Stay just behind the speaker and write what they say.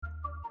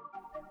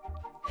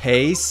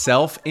Hey,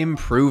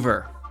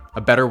 self-improver.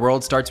 A better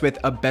world starts with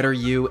a better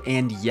you,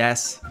 and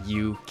yes,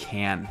 you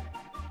can.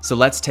 So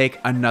let's take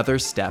another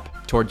step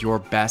toward your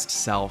best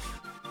self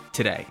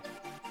today.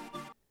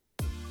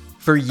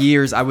 For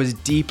years, I was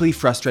deeply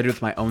frustrated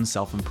with my own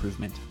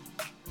self-improvement.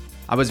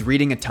 I was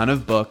reading a ton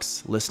of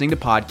books, listening to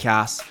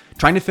podcasts,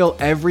 trying to fill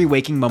every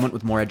waking moment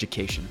with more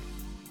education.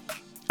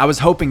 I was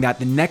hoping that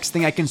the next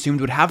thing I consumed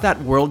would have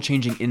that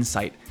world-changing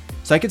insight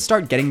so I could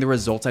start getting the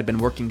results I'd been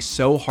working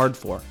so hard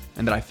for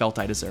and that I felt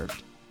I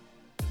deserved.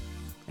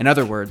 In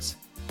other words,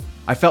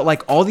 I felt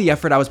like all the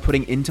effort I was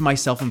putting into my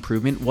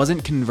self-improvement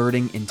wasn't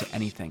converting into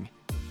anything,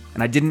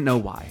 and I didn't know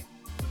why.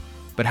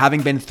 But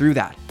having been through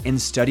that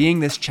and studying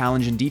this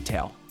challenge in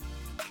detail,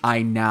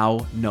 I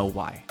now know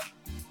why.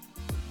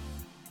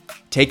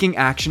 Taking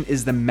action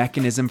is the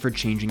mechanism for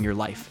changing your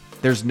life.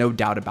 There's no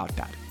doubt about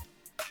that.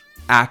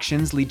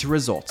 Actions lead to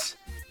results,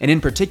 and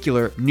in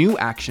particular, new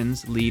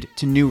actions lead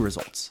to new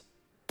results.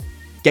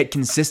 Get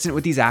consistent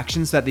with these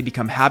actions so that they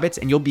become habits,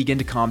 and you'll begin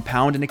to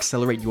compound and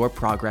accelerate your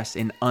progress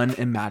in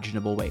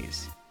unimaginable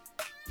ways.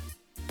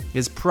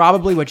 Is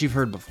probably what you've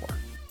heard before.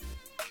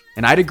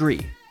 And I'd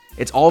agree.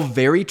 It's all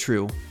very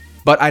true,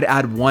 but I'd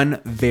add one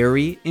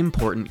very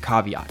important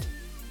caveat.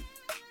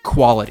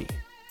 Quality.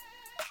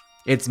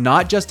 It's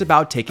not just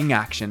about taking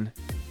action,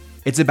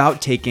 it's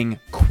about taking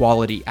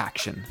quality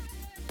action.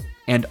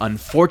 And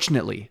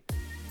unfortunately,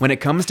 when it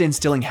comes to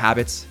instilling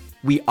habits,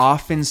 we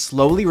often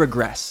slowly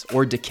regress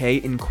or decay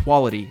in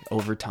quality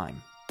over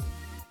time.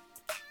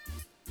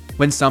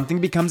 When something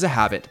becomes a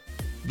habit,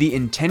 the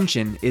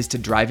intention is to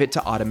drive it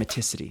to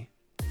automaticity.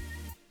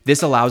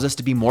 This allows us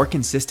to be more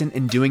consistent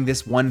in doing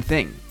this one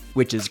thing,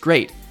 which is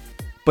great,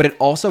 but it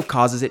also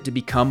causes it to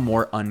become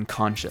more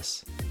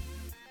unconscious.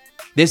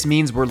 This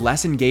means we're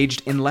less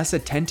engaged and less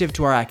attentive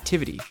to our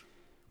activity,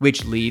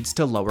 which leads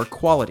to lower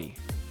quality.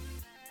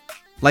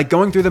 Like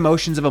going through the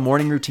motions of a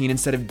morning routine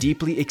instead of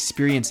deeply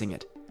experiencing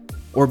it,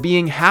 or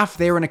being half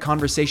there in a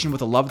conversation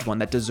with a loved one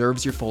that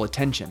deserves your full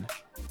attention.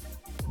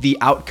 The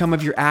outcome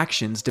of your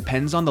actions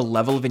depends on the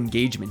level of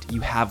engagement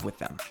you have with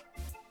them.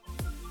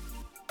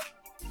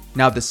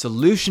 Now, the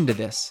solution to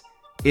this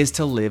is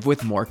to live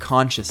with more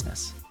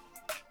consciousness,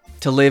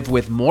 to live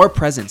with more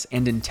presence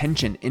and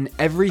intention in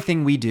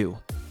everything we do,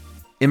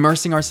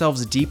 immersing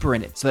ourselves deeper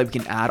in it so that we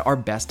can add our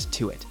best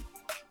to it.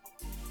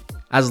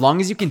 As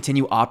long as you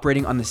continue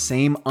operating on the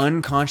same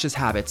unconscious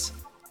habits,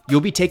 you'll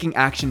be taking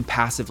action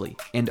passively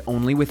and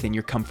only within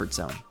your comfort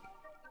zone.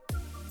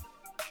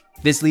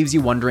 This leaves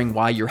you wondering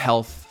why your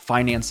health,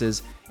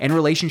 finances, and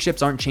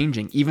relationships aren't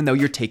changing even though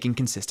you're taking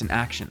consistent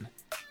action.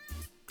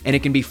 And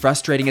it can be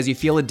frustrating as you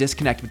feel a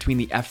disconnect between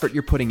the effort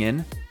you're putting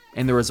in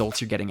and the results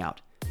you're getting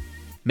out,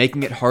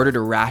 making it harder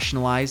to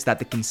rationalize that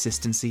the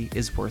consistency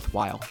is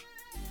worthwhile.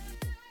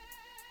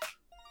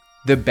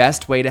 The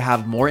best way to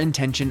have more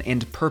intention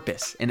and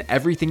purpose in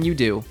everything you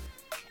do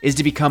is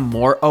to become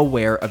more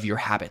aware of your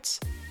habits,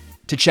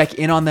 to check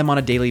in on them on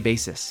a daily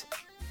basis,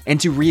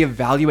 and to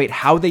reevaluate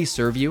how they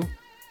serve you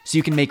so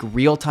you can make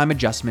real-time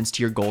adjustments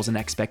to your goals and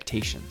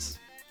expectations.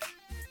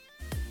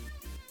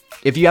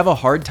 If you have a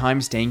hard time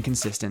staying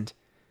consistent,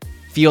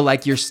 feel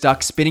like you're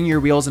stuck spinning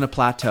your wheels in a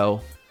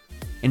plateau,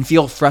 and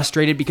feel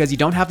frustrated because you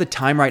don't have the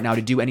time right now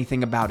to do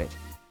anything about it,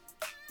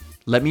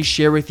 let me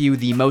share with you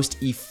the most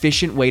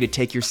efficient way to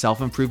take your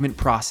self-improvement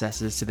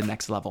processes to the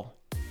next level.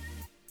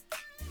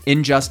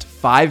 In just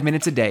 5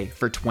 minutes a day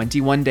for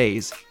 21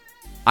 days,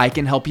 I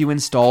can help you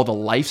install the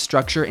life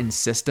structure and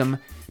system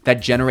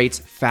that generates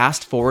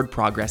fast forward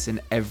progress in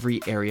every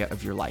area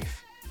of your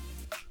life.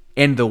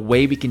 And the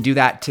way we can do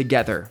that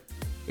together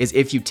is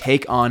if you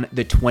take on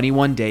the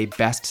 21-day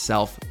Best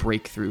Self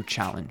Breakthrough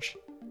Challenge.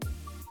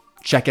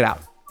 Check it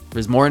out.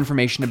 There's more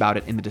information about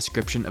it in the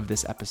description of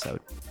this episode.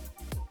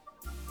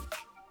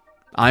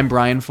 I'm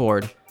Brian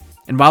Ford,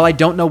 and while I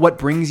don't know what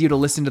brings you to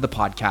listen to the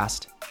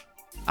podcast,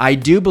 I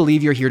do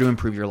believe you're here to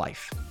improve your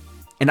life,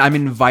 and I'm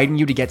inviting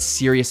you to get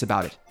serious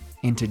about it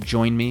and to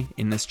join me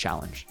in this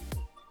challenge.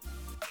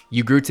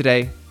 You grew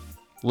today.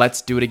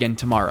 Let's do it again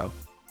tomorrow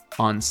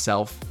on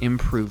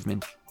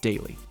Self-Improvement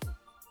Daily.